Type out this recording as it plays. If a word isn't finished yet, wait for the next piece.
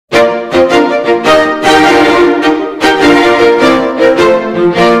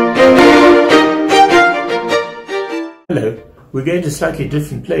we're going to a slightly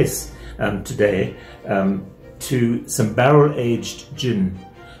different place today, to some barrel-aged gin,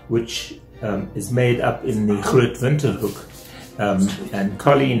 which is made up in the Groot Winterhoek. And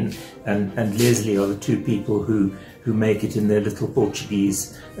Colleen and Lesley are the two people who make it in their little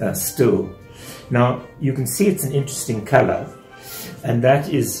Portuguese still. Now, you can see it's an interesting color, and that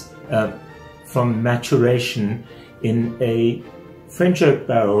is from maturation in a French oak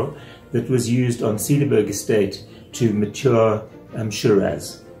barrel that was used on Piketberg estate to mature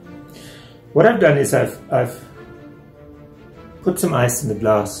Shiraz. What I've done is I've put some ice in the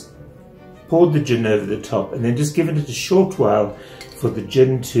glass, poured the gin over the top, and then just given it a short while for the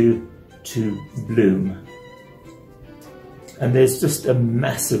gin to bloom. And there's just a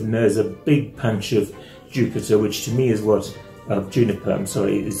massive nose, a big punch of Jupiter, which to me is what juniper. I'm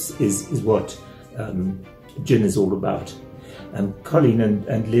sorry, is what gin is all about. Colleen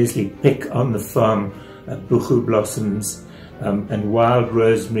and Lesley pick on the farm buchu blossoms and wild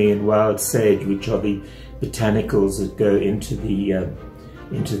rosemary and wild sage, which are the botanicals that go into the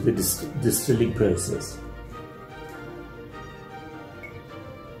distilling process.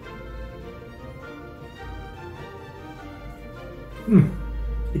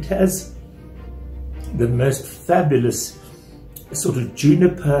 It has the most fabulous sort of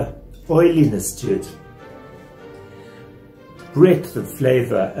juniper oiliness to it, breadth of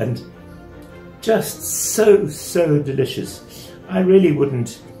flavor, and just so delicious. I really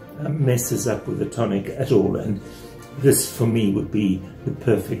wouldn't mess this up with a tonic at all, and this for me would be the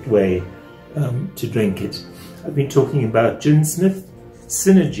perfect way to drink it. I've been talking about Ginsmith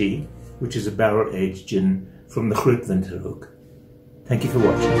Synergy, which is a barrel-aged gin from the Groot Winterhoek. Thank you for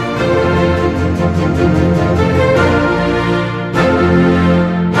watching.